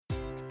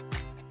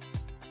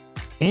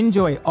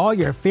Enjoy all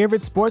your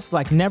favorite sports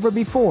like never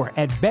before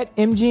at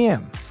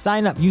BetMGM.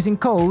 Sign up using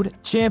code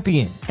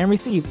CHAMPION and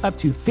receive up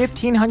to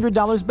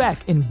 $1,500 back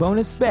in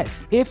bonus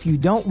bets if you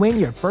don't win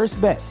your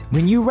first bet.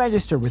 When you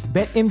register with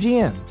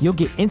BetMGM, you'll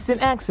get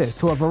instant access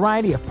to a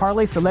variety of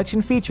parlay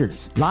selection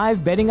features,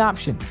 live betting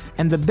options,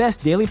 and the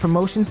best daily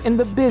promotions in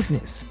the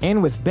business.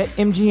 And with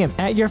BetMGM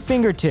at your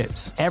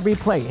fingertips, every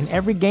play and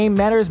every game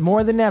matters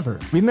more than ever.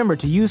 Remember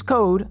to use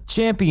code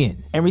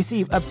CHAMPION and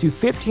receive up to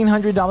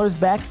 $1,500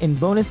 back in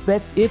bonus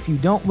bets if you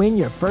don't win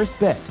your first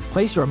bet.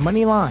 Place your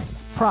money line,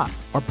 prop,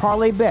 or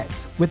parlay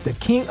bets with the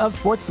king of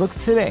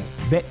sportsbooks today.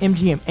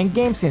 BetMGM and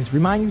GameSense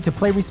remind you to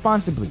play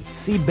responsibly.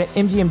 See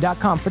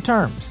BetMGM.com for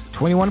terms.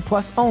 21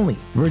 plus only.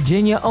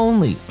 Virginia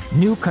only.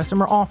 New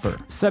customer offer.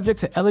 Subject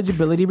to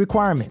eligibility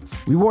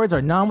requirements. Rewards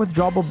are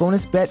non-withdrawable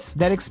bonus bets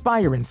that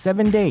expire in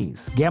 7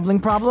 days. Gambling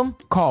problem?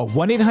 Call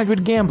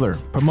 1-800-GAMBLER.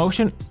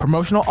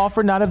 Promotional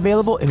offer not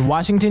available in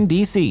Washington,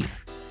 D.C.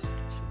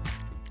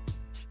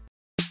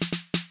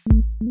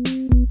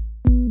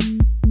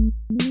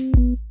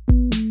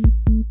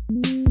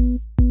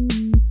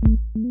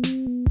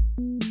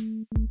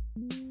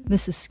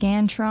 This is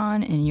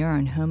Scantron, and you're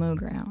on Homo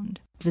Ground.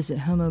 Visit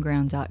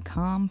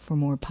homoground.com for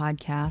more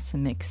podcasts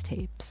and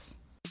mixtapes.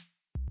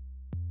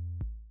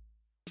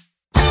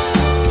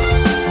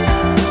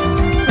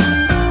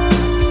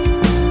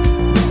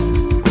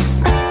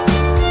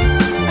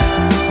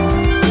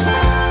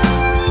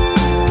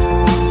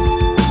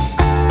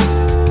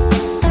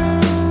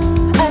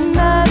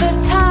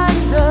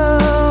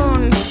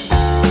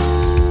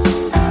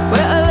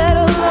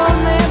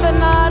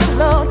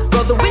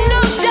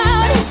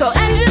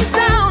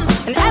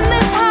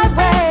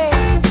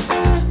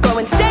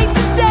 State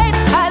to state,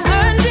 I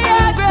learned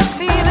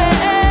geography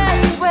there.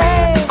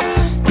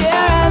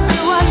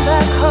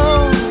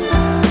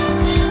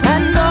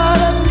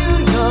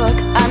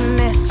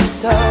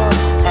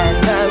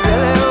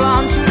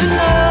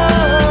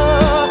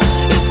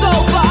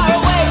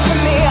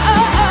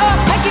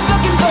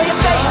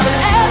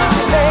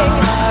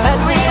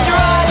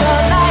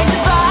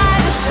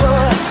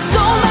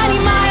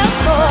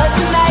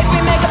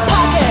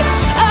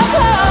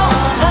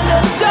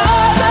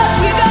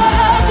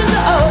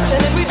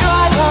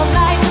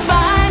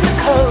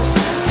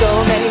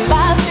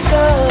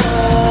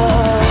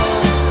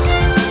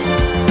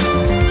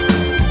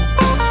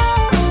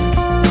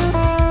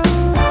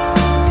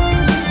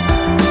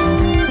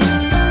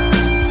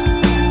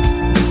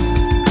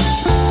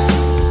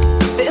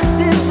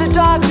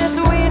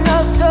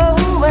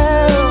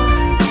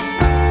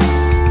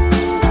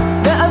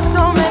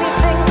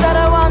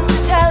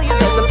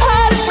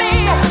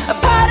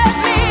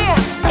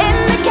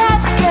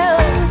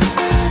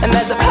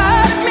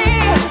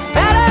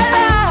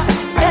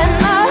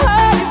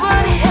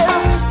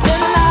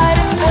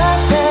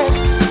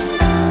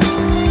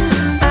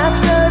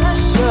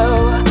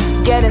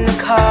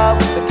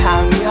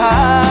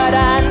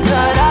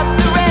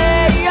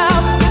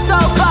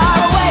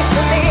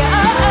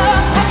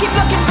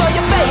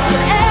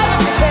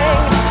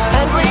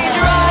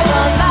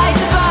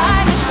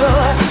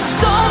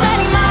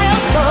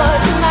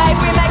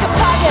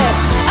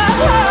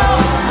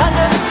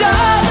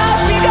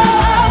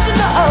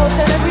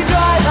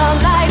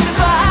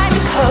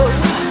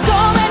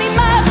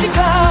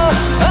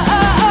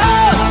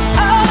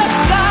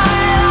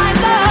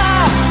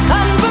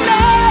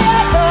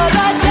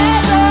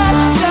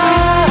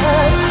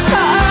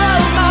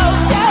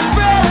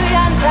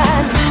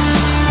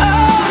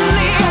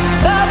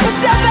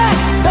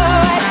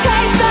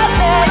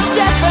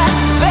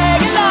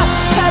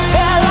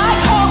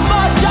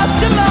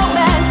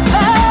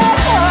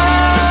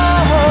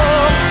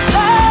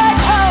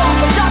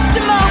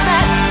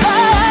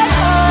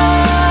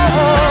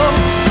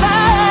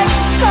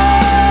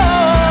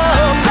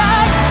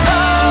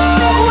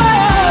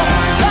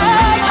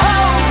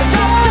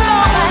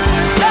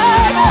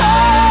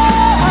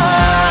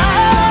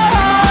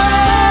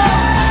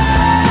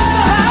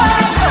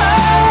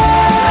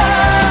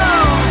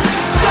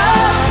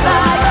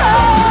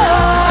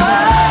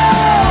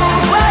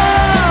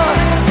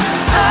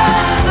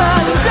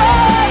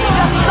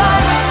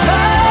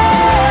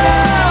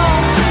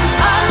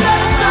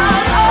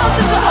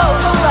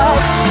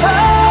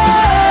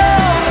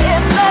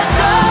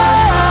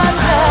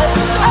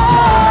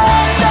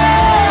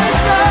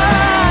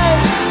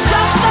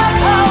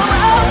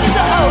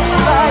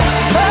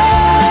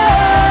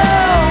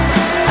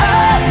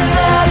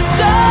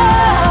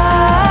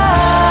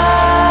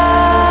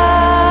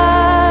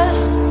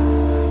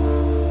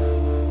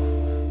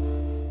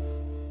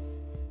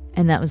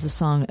 and that was the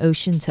song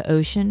Ocean to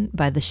Ocean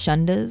by the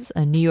Shundas,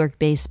 a New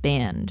York-based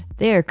band.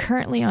 They are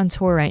currently on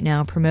tour right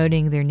now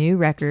promoting their new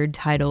record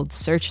titled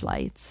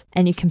Searchlights,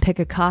 and you can pick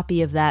a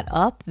copy of that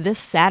up this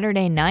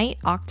Saturday night,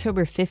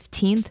 October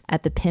 15th,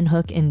 at the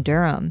Pinhook in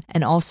Durham,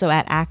 and also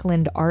at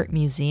Ackland Art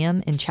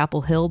Museum in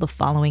Chapel Hill the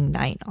following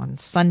night on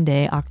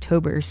Sunday,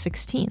 October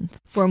 16th.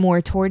 For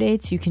more tour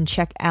dates, you can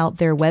check out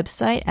their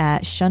website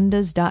at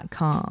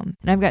shundas.com.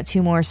 And I've got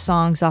 2 more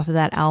songs off of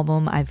that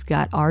album. I've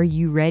got Are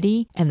You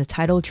Ready? And the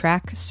title track,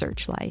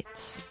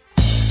 Searchlights.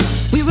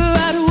 We were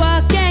out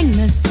walking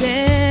the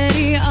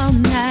city all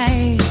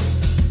night.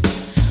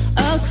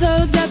 All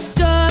closed up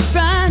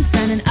storefronts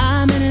and an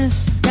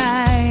ominous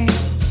sky.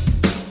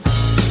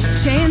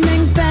 Chain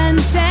link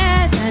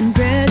fences and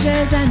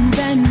bridges and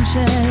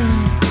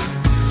benches.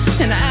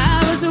 And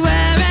I was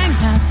wearing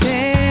my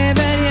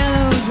favorite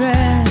yellow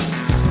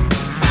dress.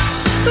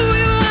 We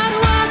were out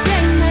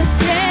walking the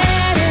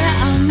city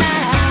all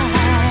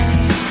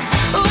night.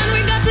 When we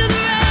got to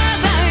the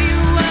river,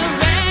 you were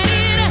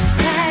ready to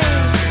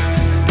fight.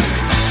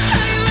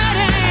 Are you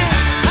ready?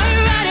 Are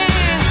you ready?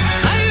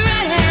 Are you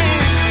ready?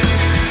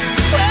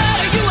 What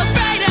are you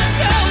afraid of?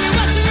 Show me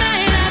what you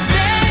made of,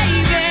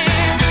 baby.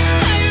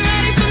 Are you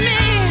ready for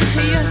me?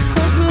 You're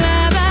so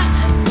clever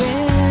and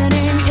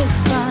winning is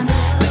fun,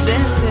 but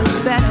this is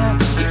better.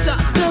 You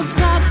talk so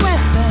tough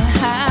with the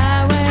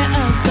highway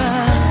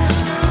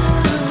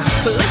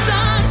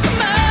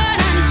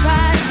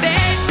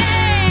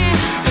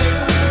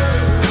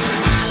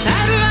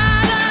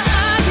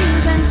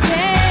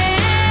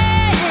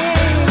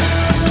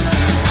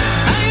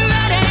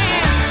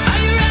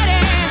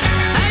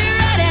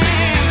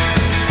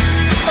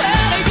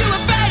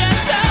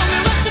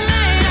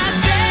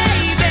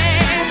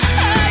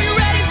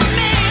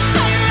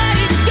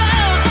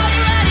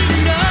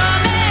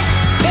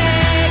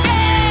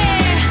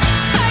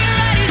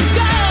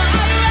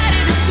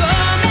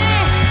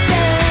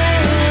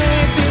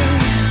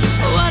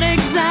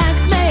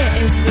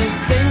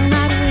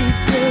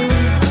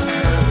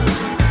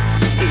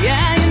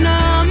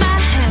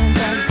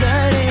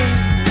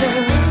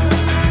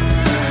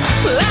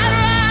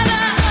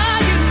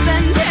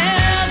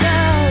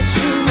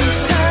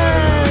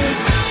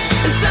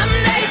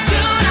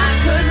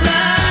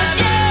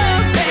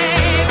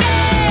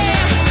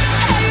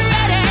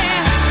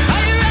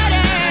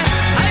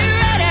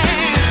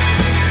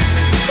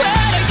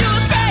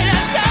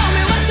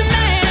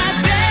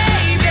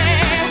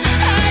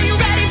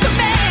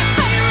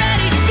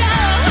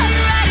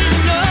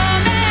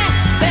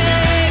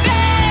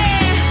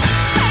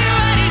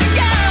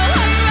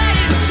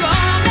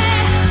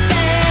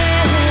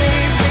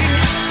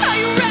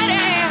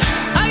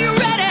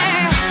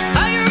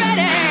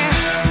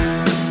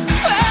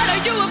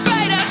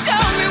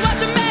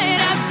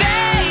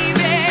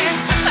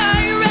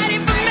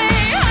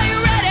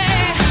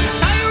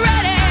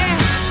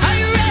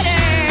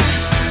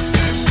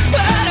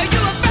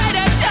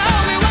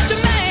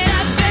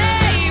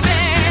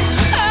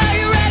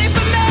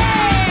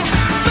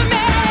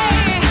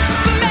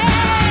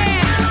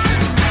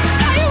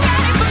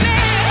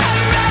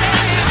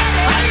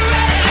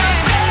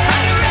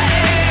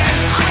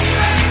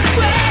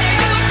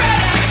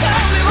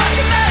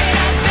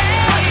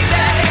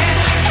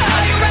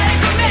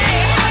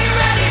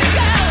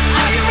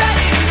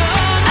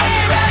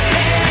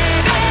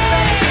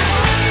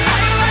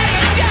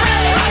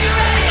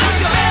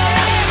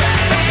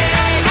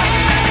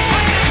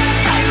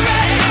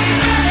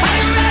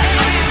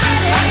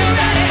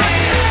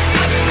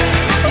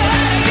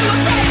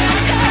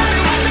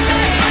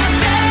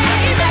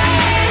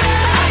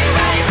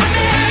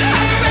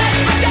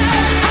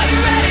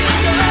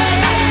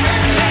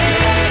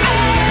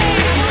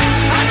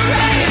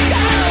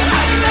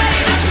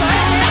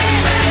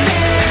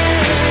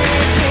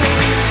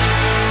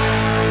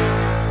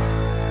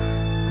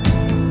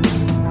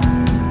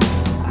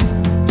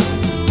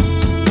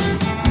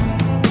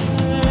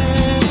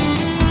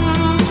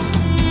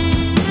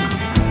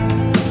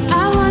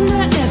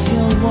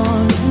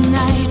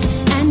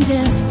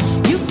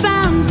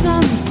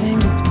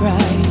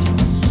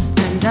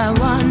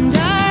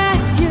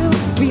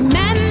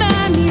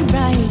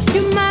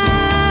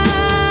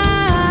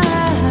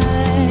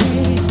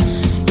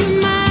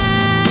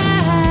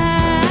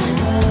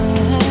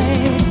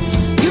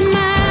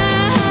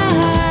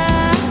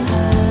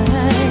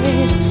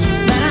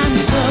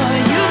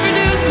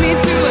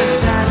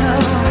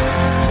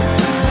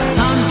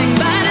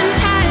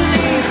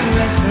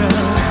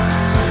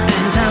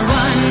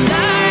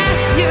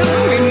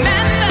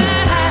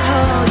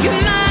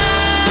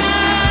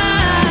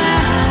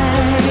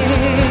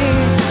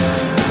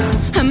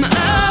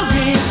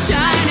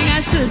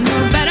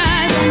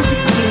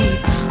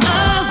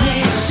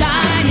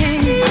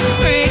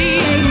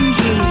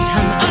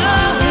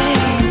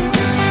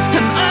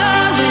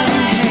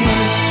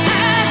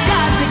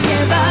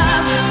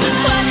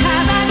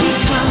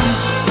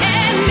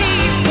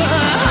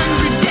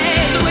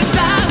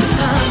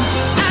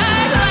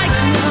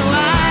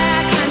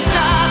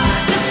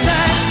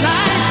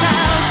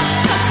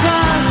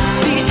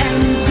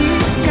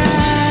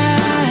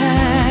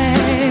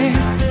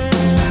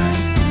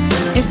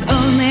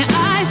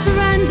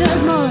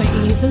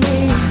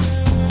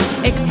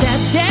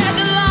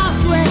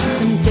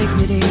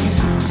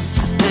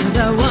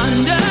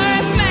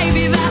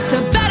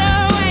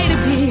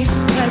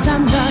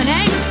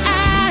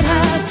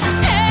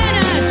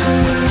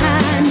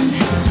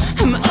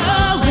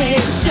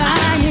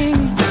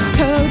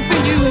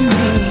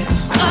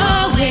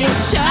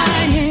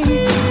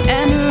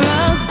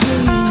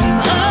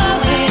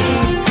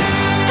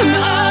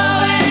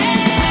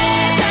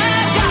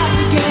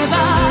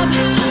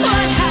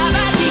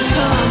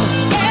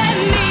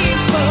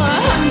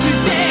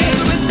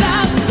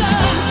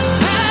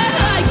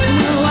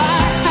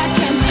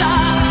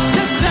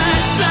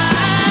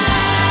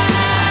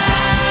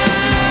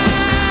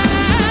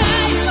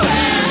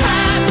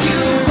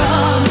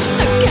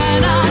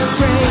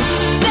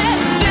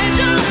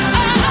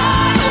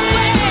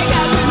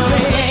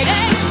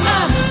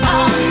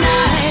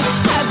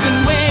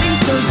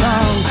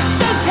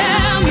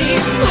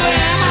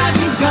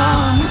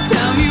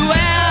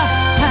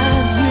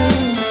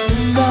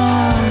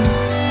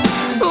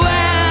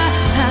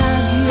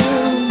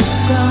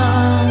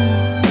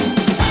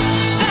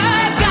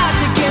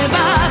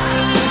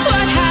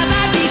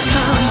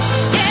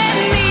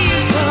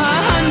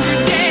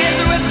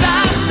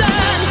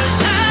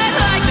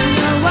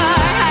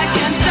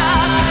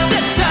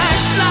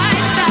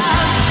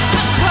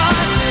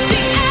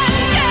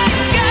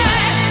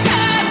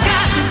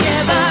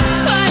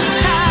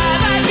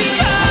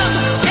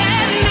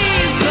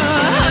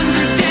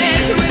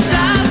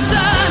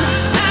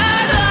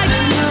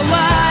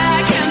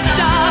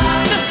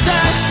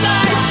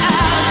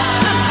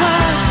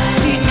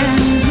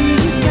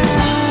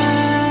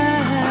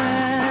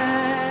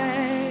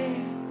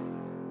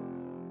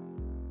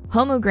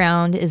Homo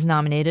Ground is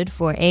nominated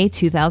for a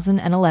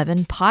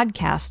 2011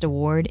 Podcast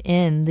Award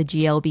in the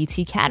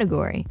GLBT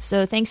category.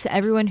 So thanks to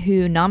everyone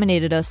who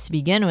nominated us to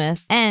begin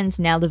with, and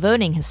now the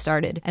voting has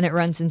started, and it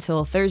runs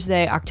until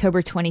Thursday,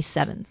 October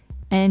 27th.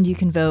 And you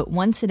can vote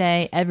once a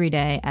day, every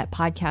day at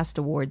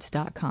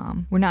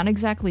podcastawards.com. We're not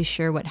exactly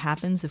sure what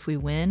happens if we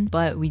win,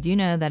 but we do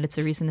know that it's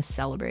a reason to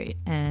celebrate,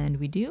 and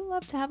we do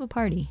love to have a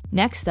party.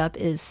 Next up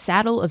is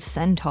Saddle of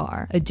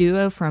Centaur, a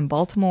duo from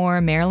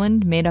Baltimore,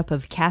 Maryland, made up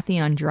of Kathy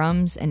on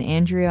drums and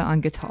Andrea on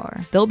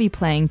guitar. They'll be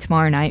playing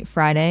tomorrow night,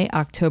 Friday,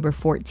 October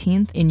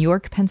 14th, in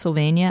York,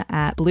 Pennsylvania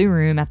at Blue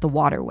Room at the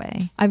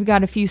Waterway. I've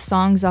got a few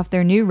songs off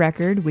their new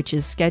record, which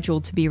is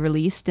scheduled to be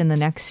released in the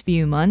next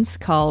few months,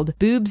 called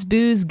Boobs,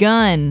 Booze,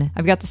 Gun.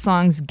 I've got the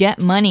songs Get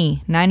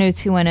Money,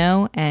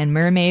 90210, and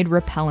Mermaid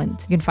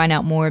Repellent. You can find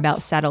out more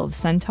about Saddle of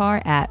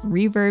Centaur at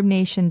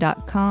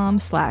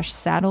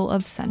reverbnation.com/Saddle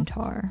of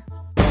Centaur.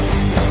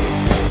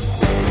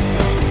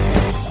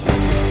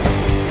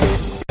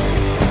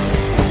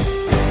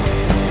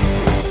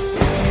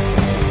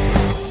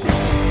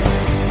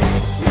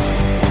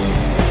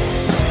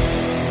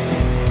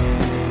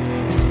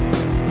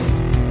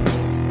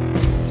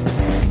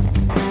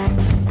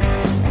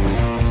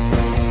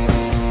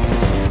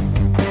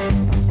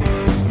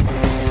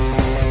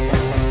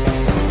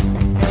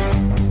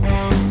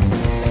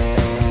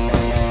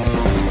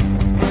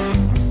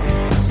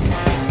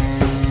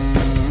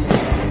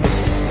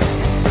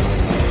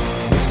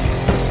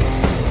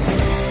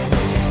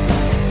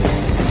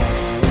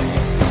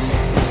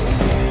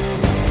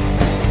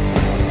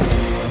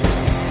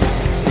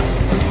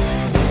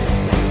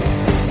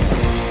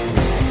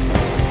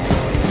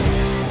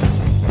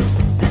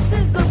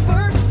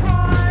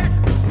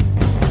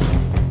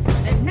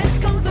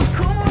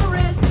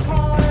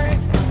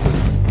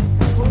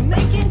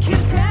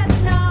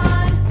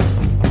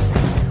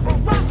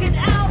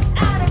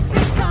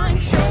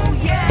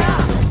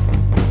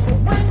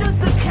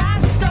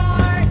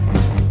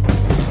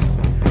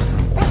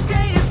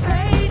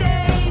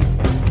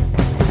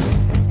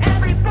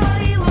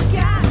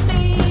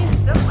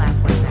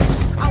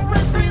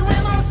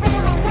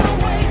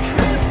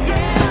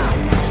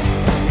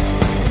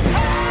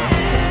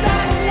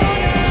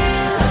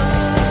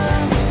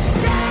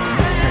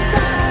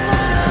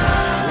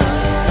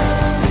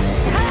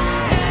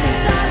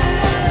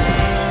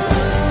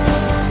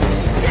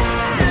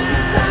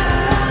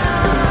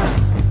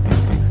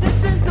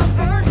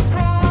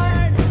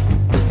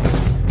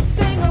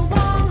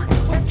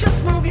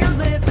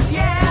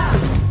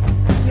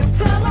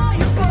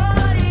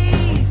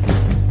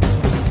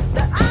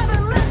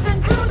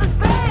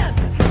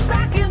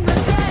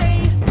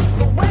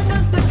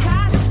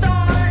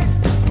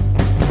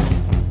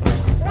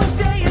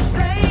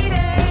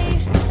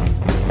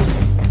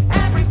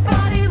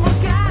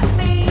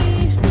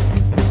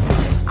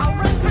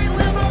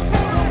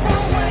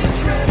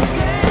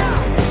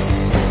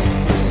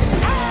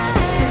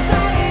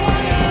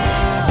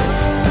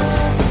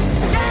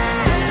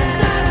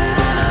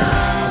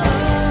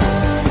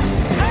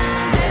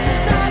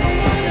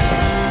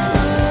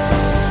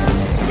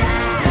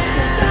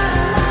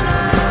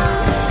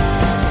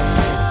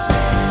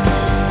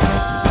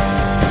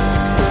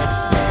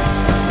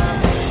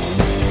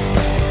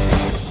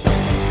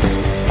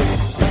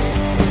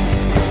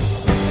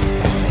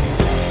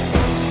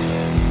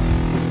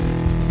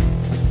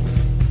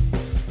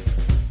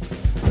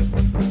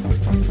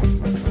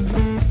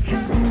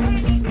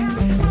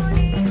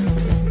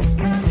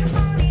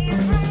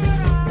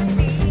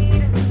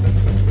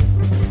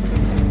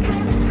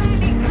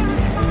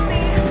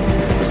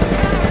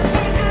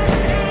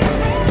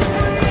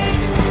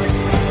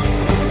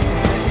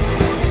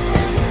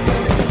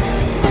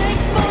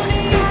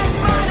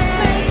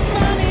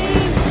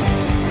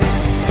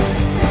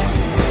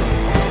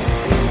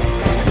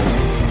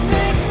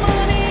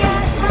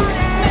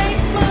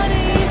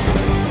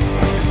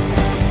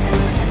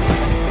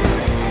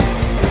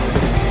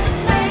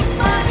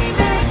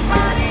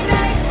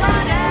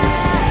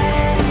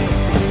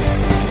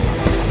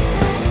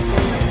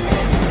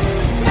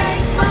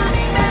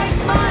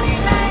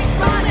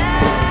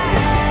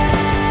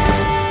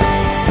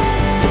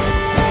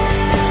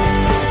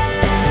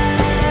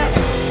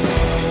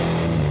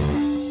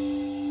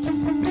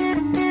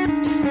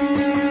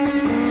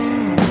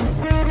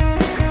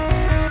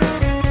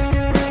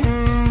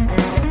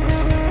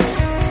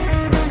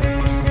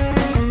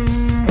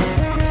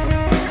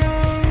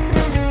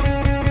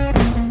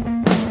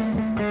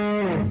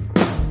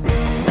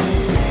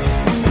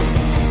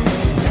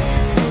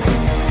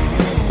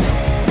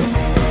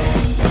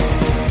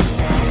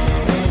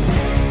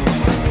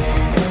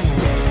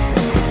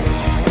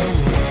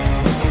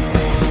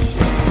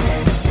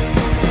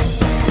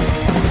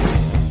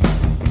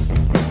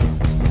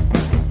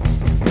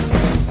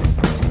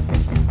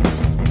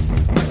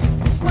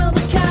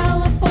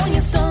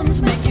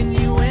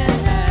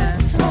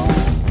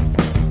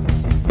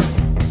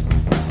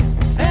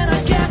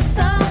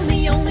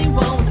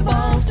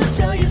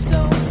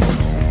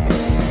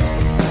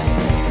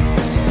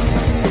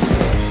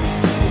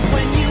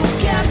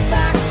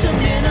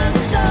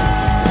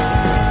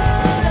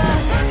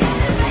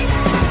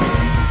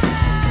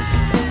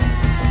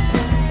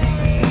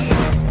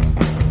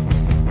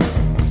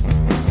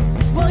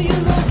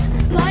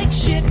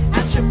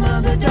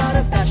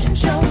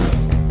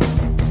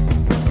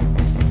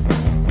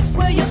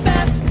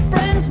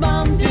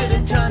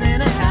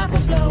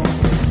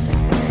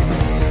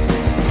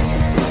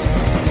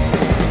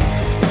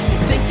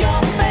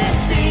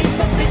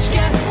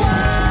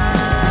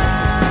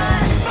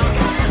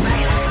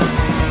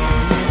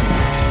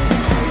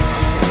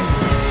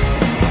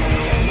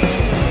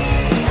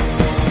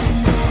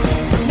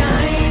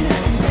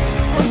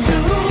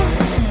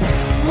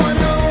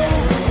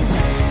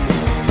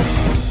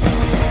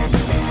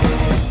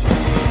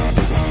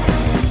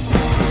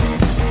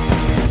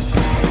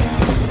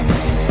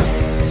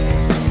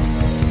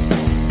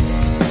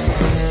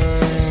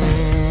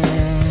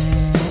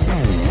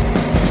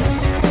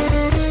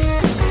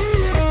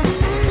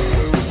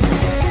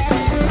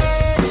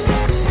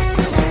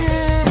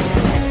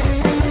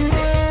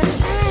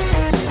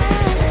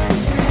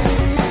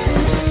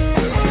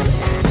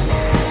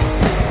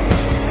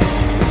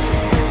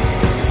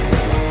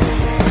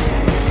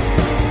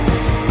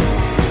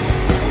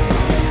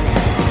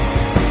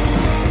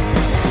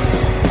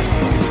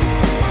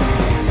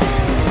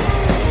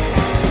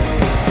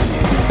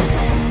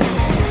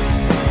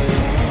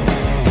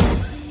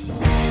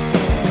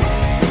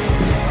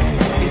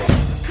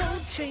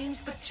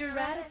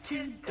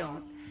 attitude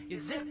don't. Your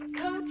zip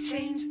code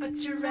changed, but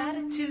your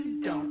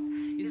attitude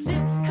don't. Your zip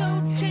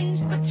code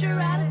changed, but your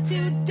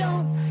attitude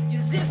don't.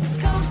 Your zip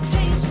code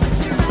changed,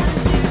 but your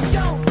attitude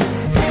don't.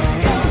 Zip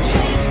code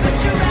changed,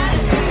 but your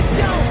attitude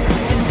don't.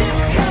 Your zip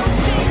code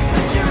changed,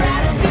 but your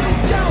attitude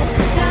don't.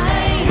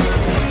 90210.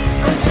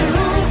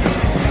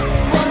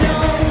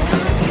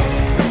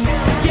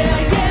 Yeah,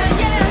 yeah,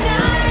 yeah.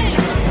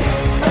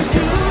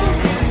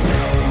 90210.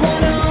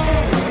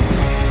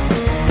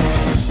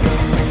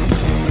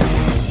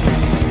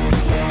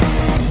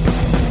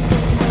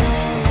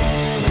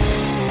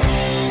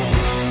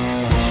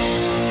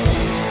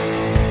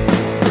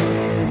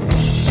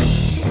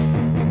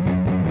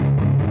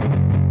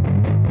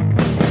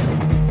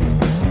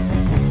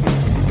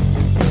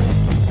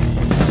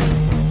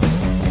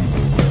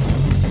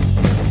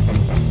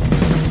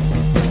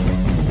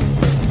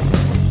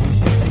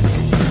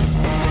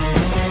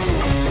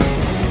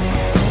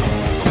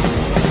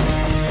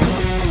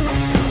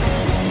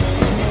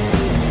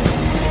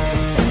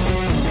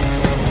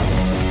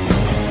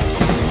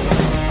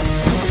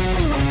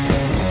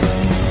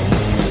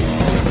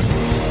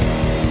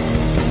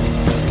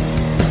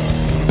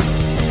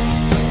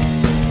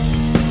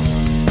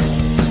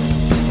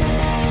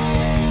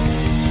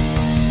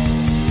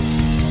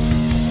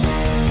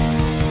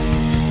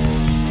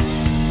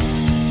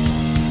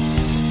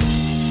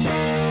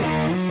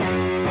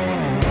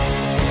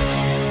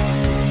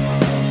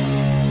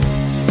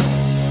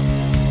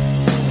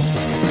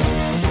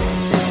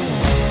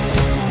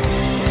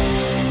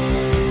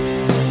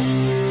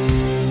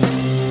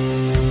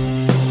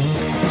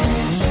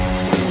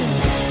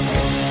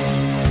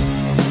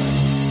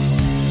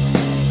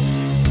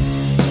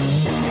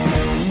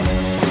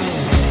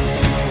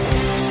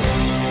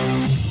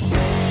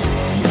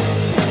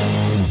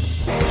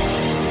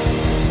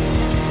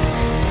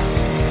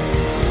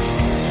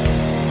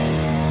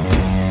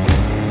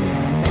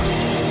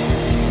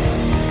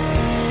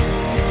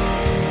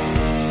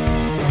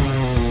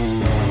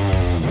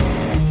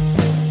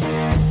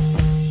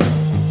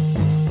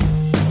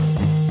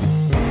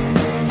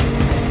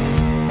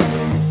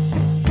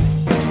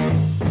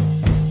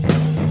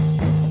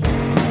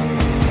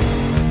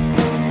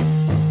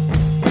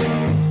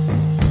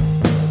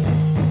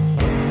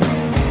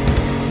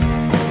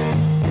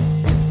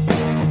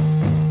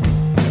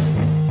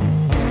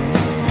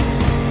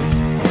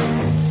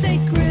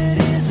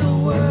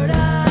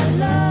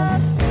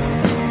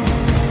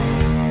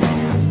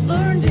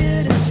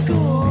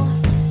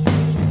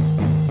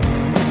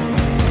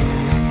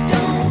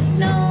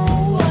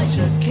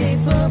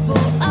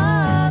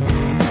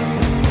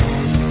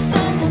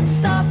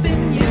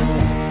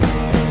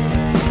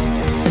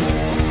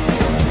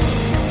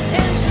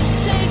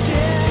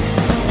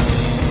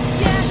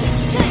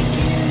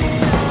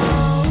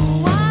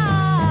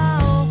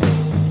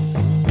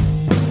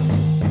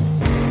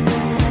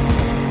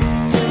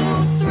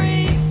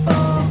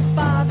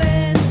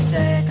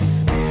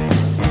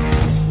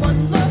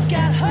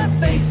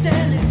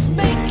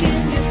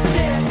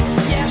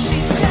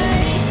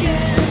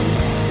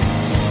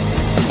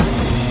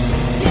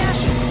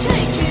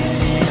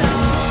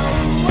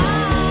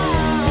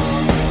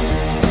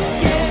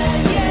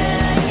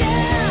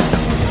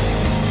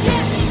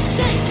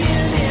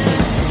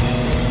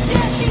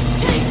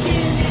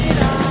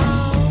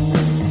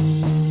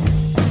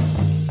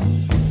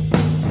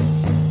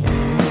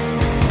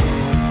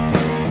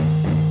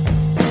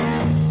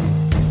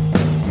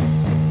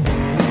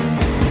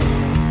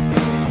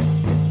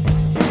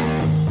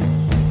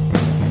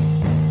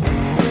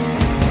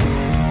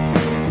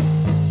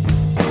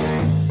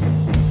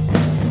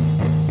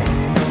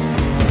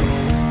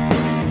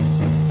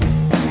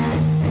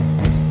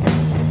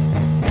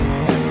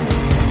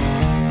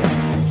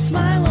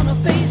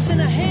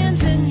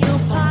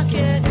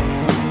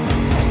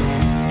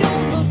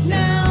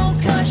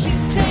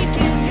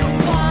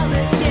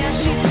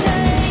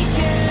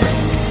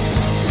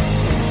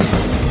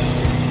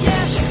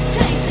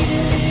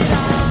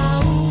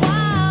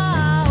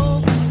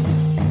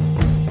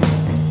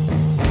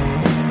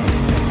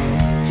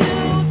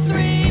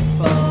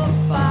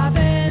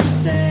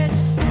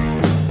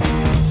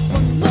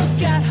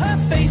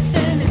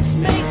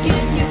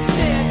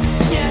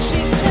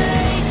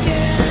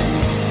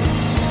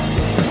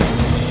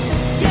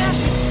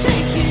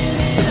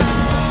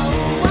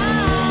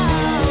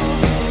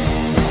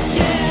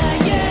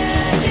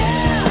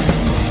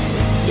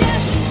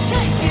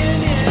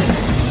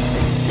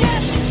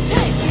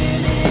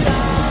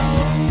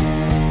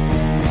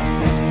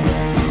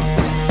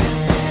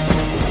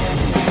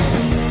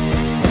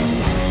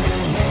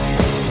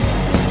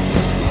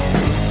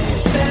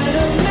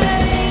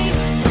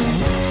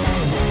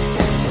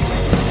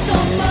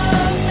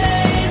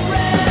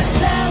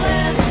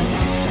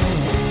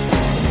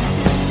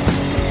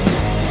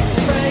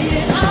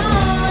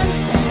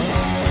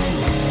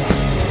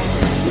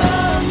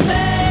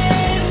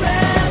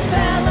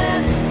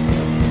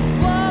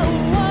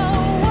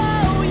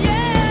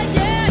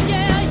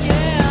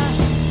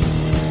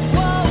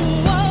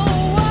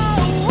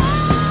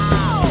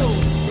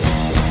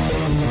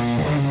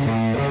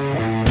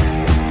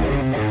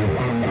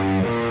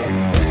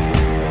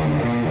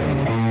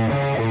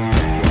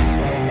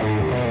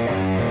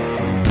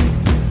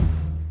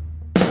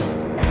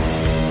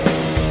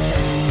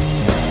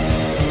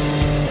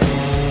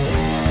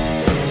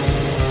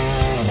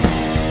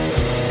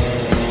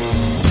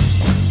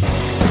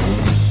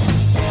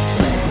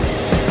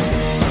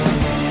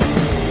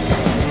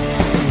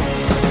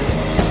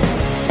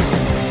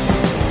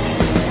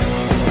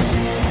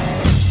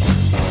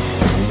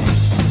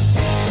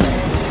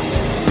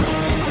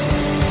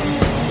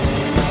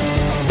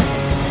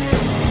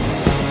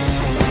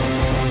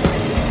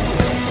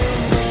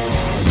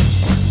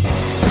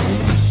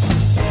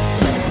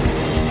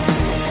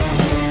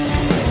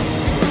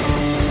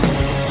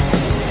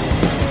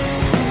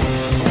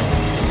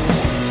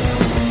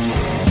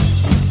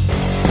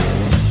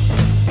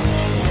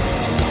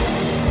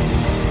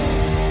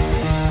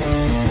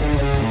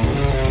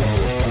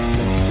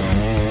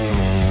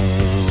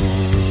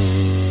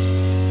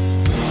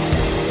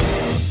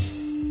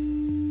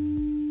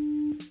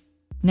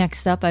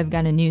 Next up, I've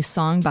got a new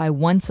song by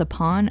Once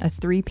Upon, a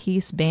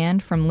three-piece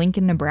band from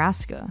Lincoln,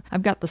 Nebraska.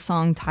 I've got the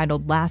song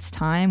titled Last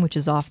Time, which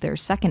is off their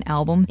second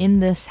album, In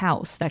This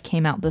House, that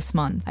came out this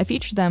month. I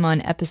featured them on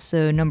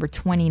episode number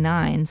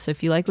 29, so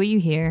if you like what you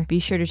hear, be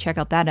sure to check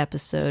out that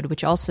episode,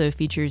 which also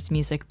features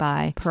music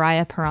by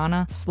Pariah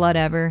Piranha, Slut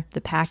Ever, The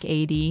Pack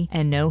AD,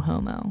 and No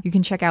Homo. You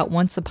can check out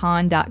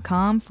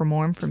onceupon.com for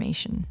more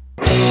information.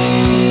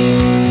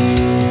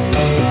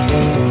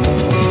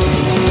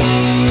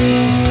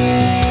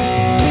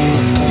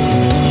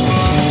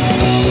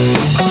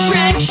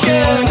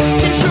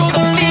 Control the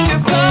finger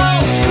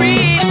pulse,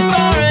 create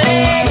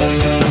authority.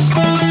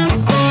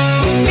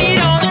 Feet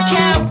on the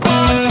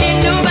catwalk, and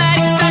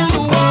nobody stopped to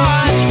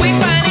watch. We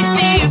finally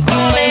see you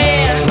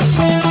falling.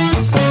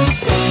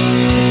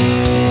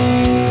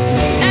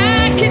 I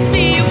can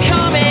see you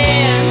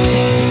coming.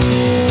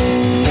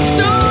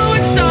 So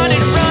it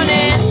started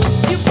running.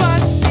 You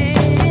busted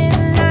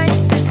in like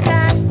this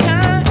last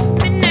time,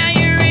 but now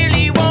you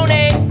really want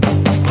it.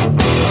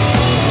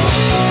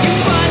 You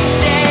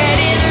busted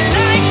in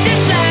like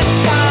this last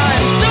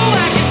time, so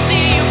I can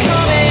see you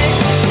coming.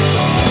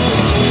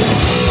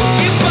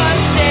 You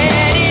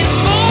busted in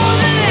for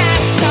the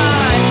last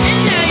time, and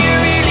now you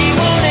really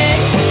want it.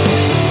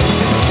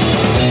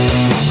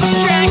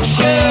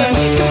 Distraction,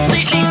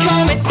 completely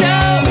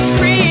comatose,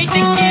 create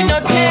the give no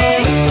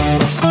take.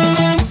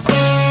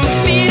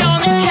 Feet on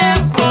the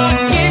catwalk,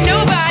 yeah,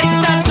 nobody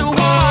stopped to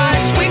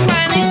watch. We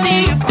finally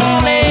see you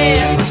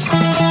falling.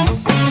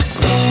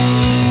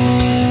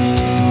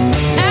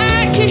 I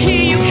can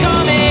hear you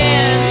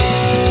coming.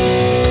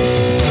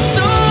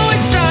 So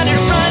it started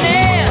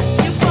running.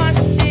 You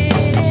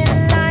busted in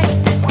like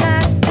this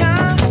last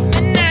time,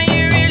 and now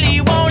you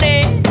really want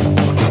it.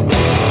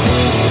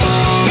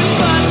 You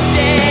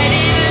busted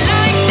in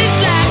like this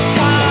last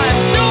time,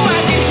 so I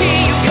can hear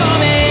you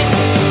coming.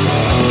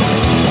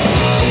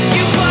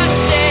 You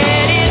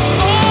busted in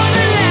for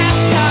the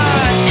last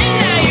time, and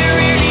now you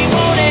really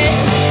want it.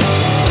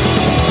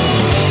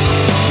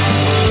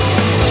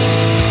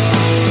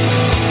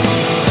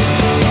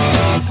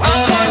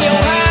 Up on your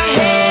high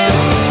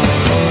heels,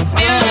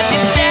 fill up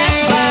your stash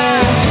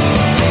box,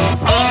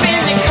 open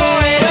the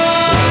corridor,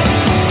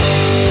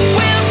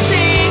 we'll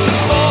take you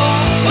for a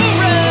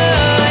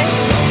ride.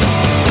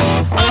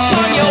 Up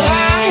on your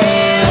high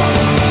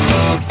heels,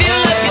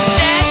 fill up your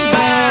stash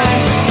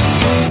box,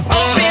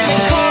 open the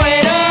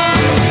corridor,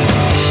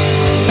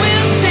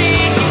 we'll take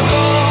you for a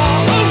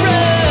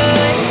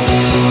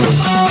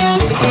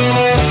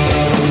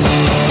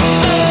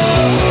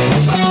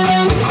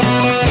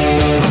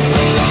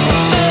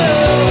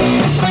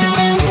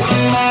ride.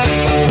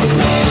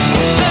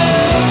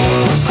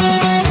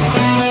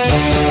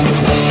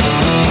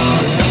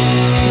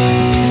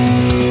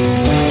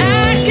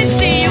 I can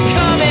see you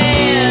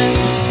coming.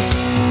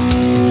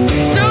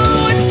 So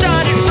it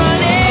started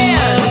running.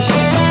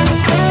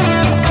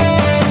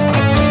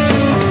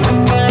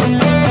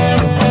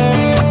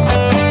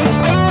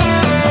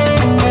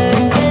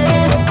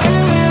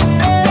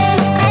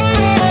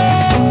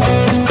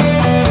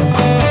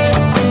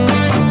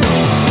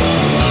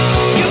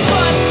 You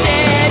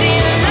busted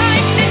in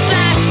like this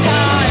last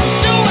time,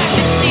 so I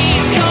can see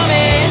you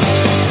coming.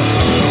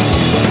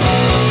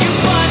 You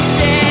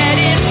busted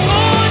in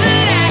for the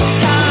last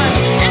time,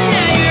 and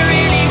now you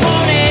really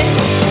want it.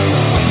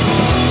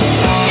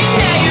 And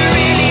now you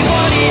really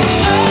want it.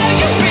 Oh,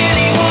 you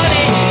really want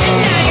it. And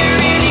now you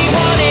really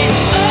want it.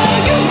 Oh,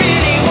 you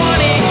really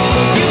want it.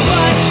 You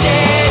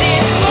busted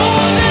in for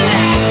the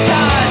last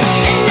time,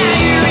 and now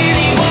you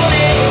really want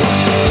it.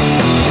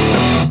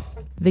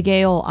 The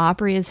Gay Ole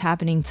Opry is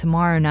happening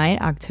tomorrow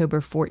night,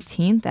 October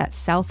 14th at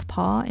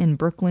Southpaw in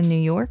Brooklyn, New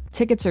York.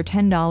 Tickets are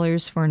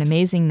 $10 for an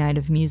amazing night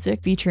of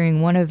music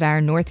featuring one of our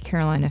North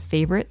Carolina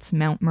favorites,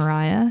 Mount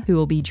Moriah, who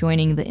will be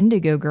joining the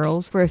Indigo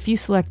Girls for a few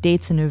select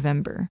dates in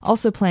November.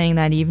 Also playing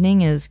that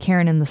evening is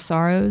Karen and the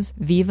Sorrows,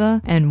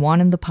 Viva, and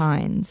Juan and the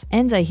Pines.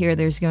 And I hear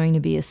there's going to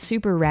be a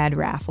super rad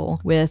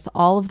raffle with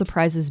all of the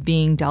prizes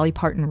being Dolly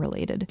Parton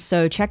related.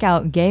 So check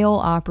out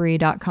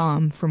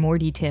gayoleopry.com for more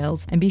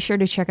details, and be sure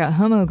to check out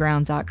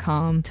homoground.com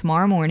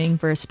tomorrow morning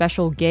for a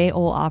special Gay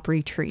Ole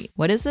Opry treat.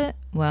 What is it?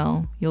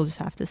 Well, you'll just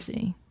have to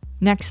see.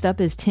 Next up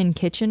is Tin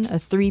Kitchen, a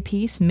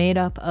three-piece made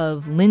up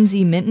of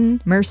Lindsay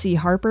Minton, Mercy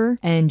Harper,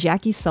 and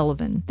Jackie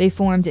Sullivan. They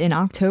formed in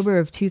October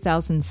of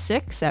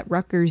 2006 at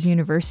Rutgers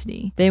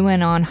University. They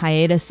went on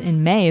hiatus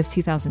in May of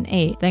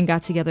 2008, then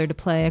got together to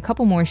play a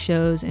couple more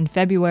shows in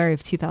February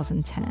of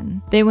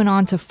 2010. They went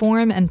on to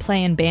form and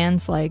play in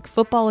bands like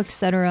Football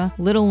Etc.,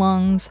 Little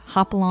Lungs,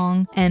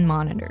 Hopalong, and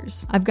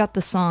Monitors. I've got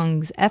the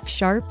songs F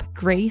Sharp,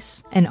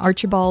 Grace, and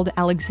Archibald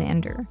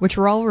Alexander, which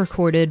were all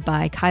recorded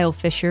by Kyle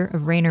Fisher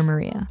of Rainer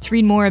Maria. To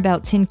read more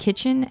about Tin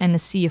Kitchen and to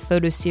see a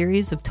photo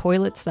series of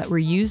toilets that were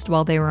used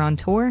while they were on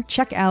tour,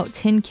 check out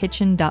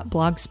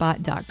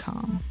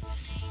tinkitchen.blogspot.com.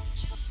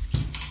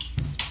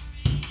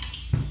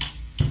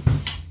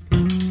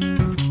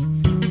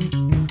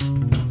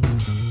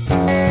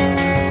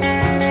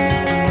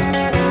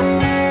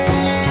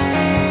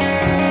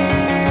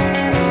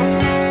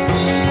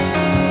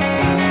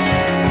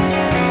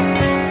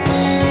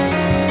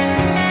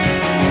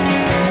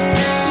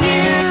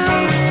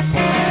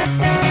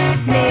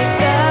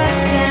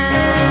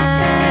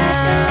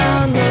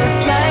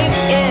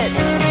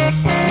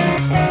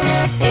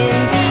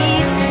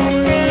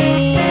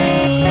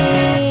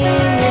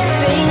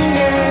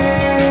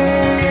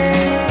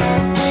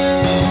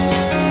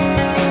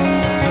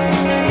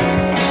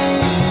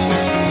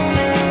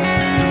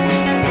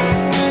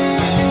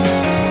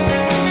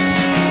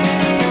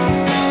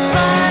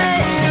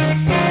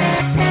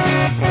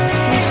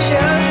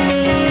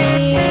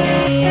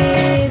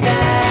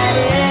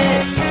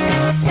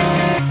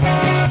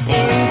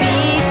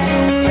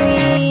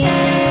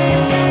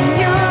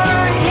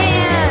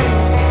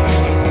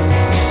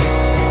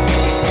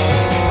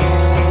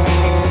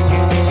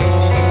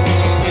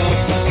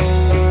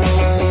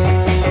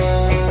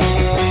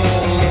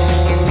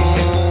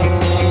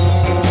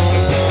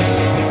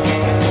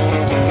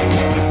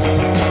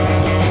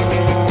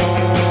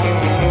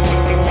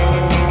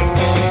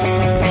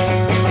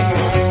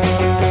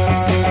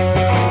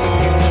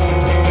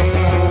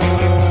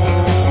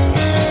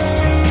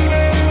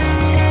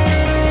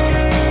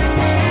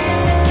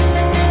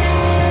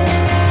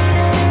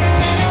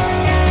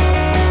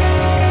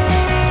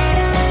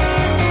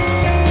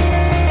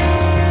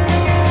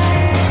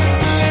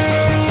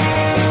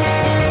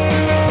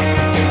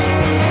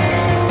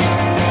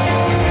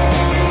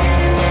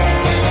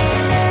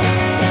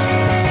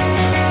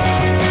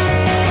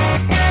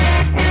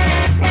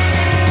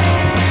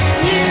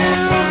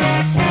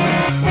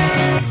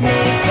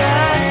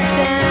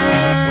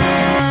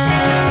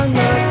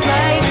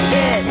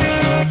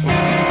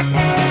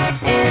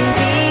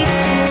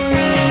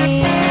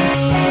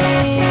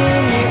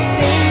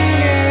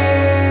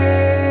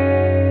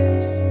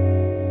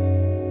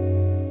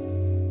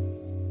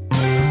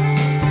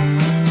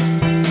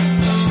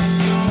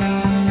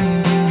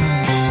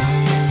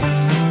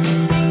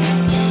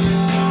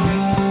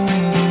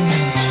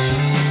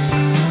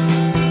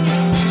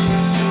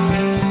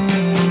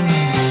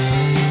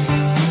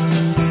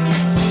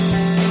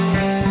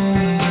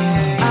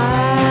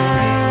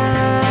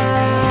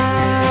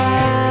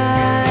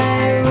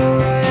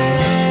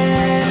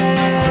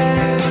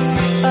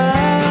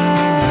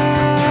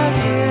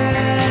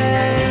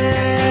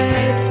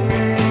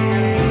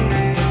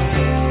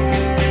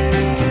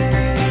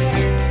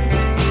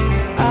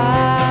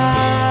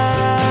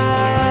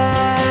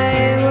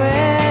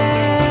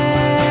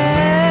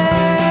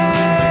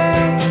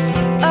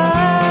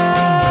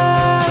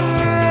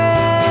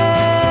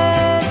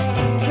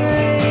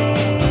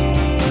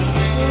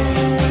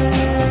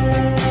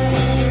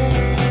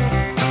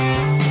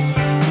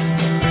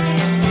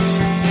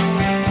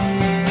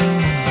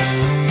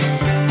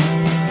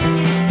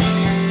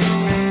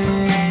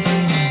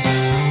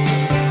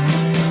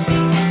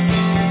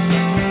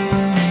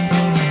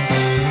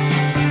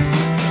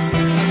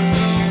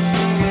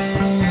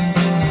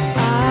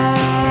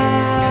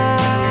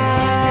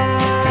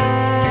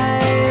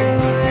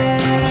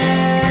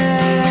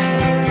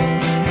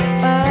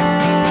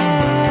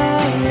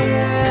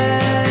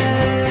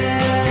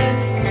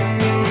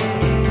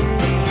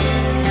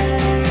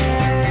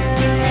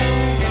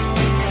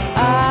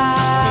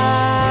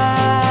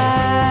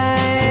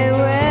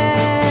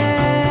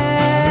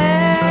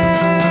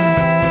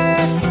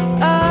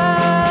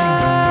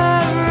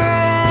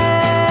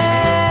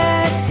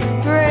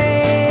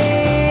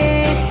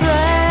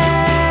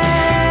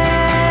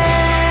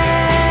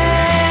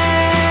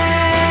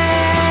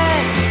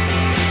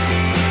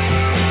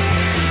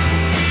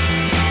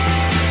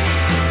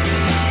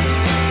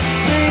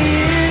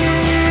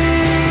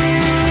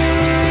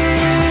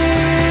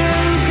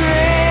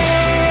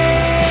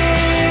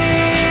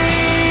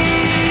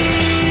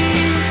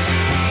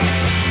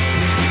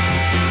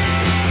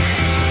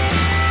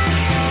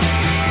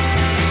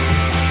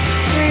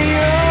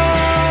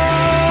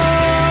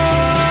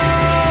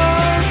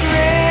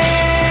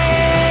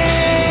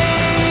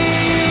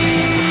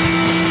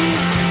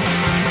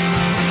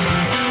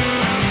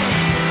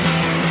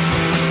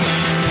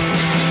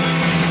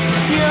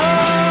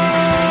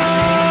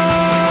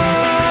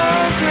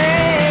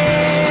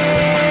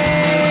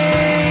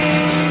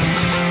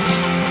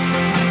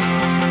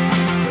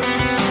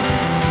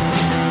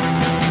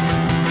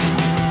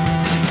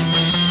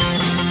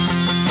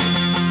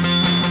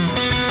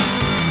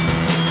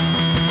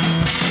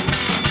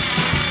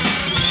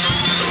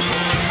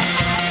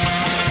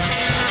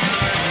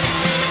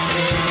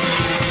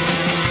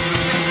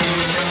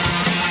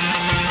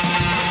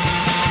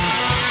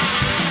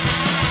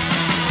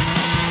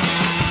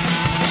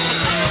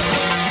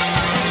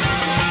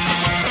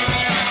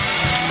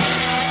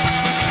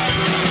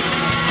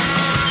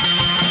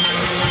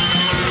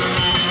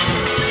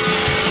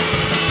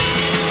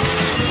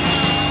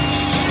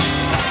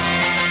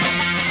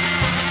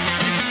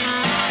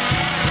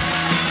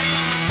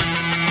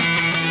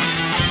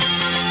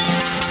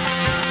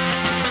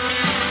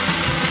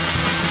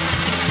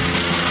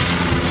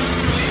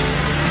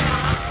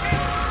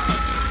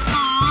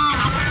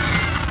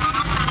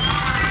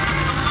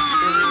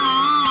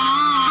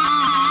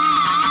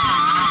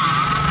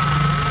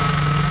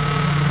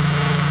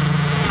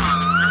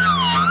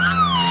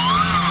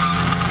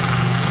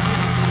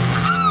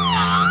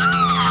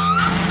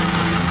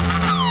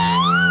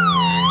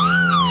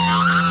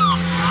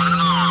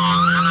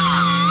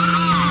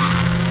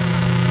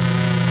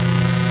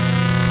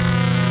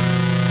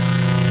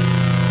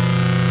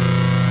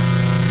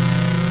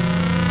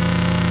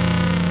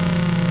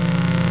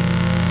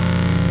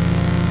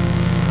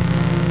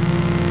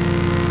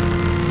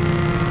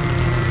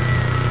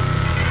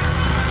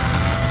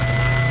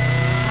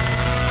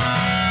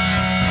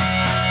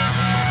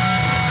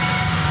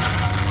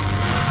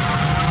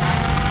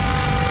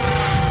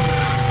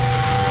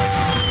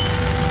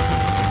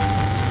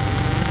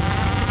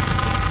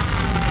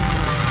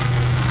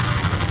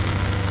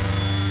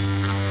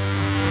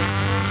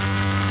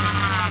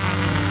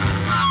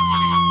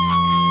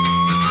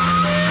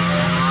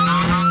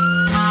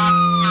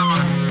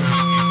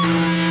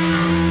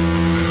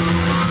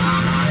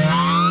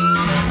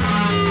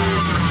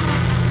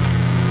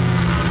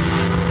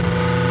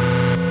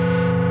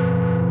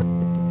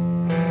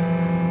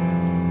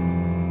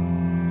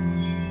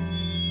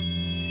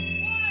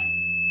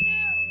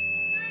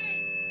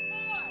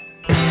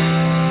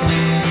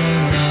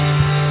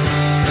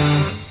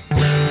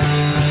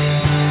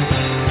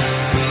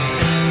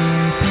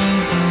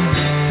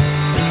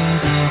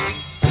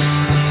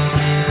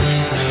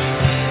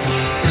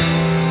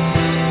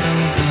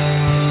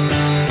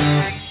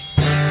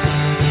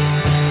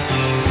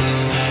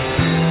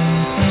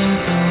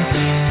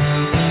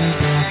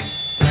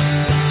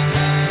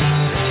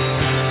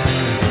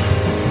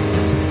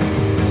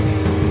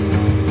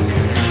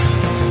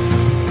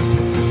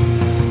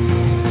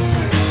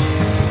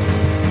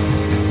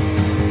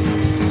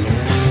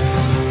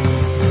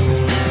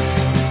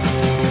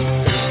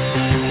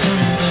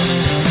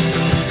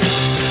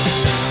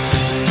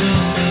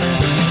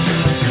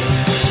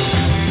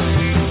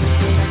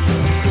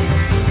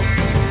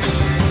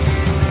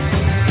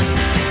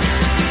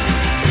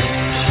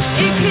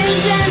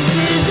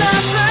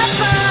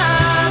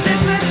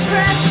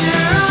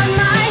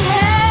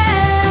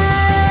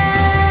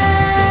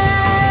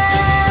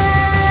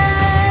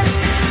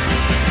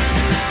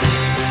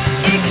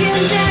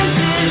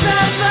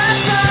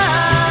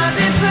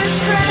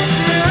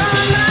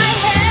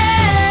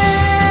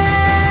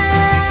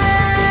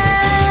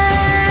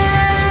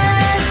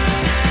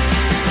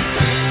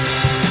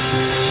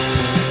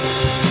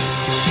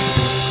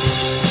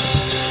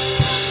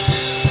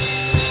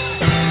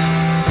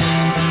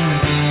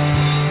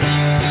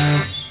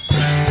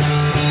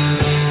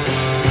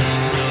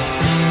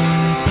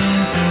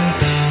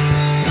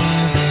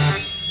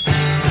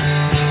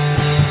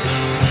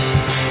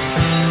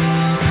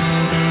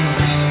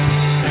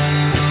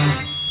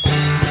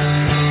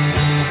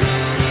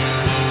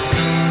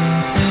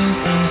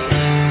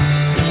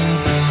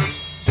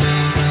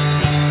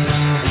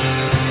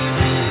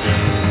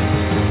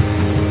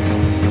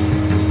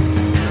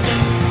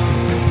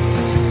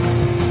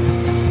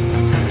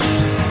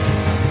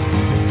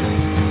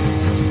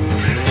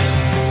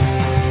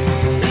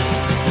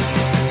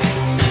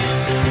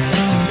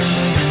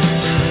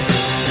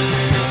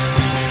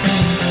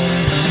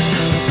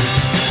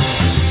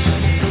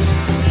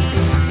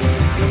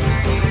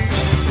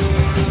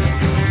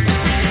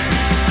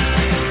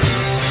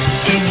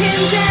 It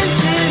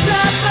condenses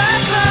up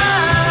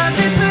above,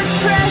 it puts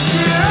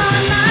pressure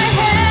on my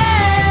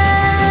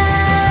head.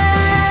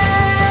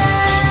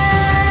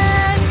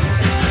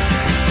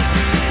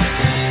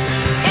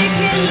 It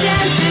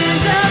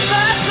condenses up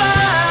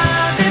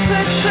above, it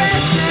puts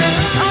pressure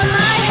on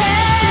my head.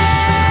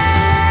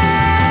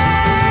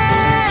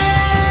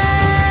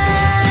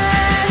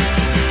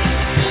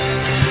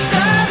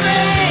 The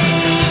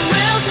rain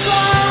will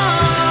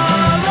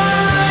fall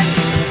on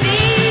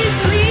these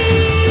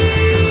leaves.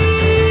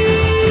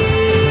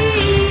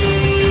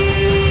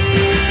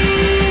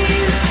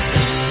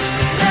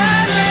 The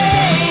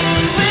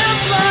rain will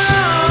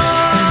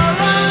fall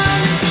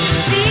on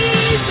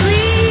these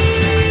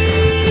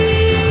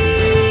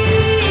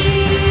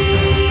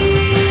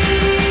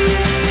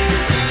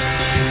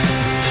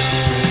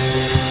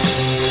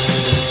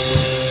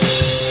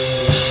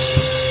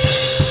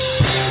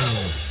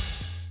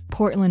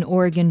Portland,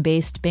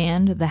 Oregon-based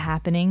band The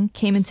Happening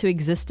came into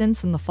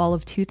existence in the fall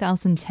of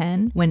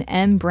 2010 when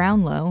M.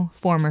 Brownlow,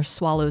 former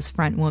Swallows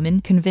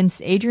frontwoman,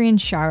 convinced Adrian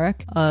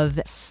Sharrock of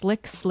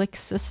Slick Slick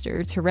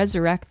Sister to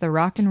resurrect the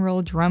rock and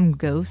roll drum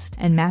ghost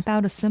and map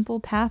out a simple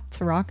path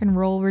to rock and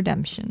roll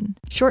redemption.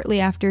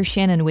 Shortly after,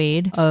 Shannon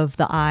Wade of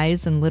The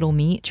Eyes and Little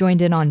Meat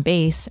joined in on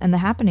bass, and The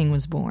Happening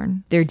was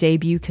born. Their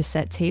debut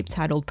cassette tape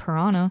titled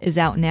Piranha is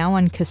out now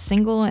on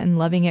Kasingle and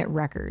Loving It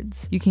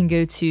Records. You can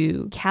go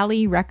to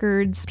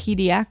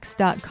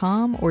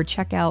CaliRecordsPDX.com or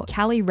check out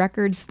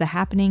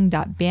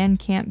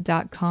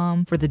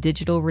CaliRecordsTheHappening.bandcamp.com for the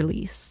digital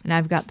release. And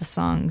I've got the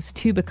songs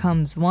Two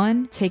Becomes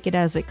One, Take It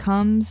As It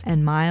Comes,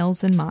 and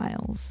Miles and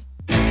Miles.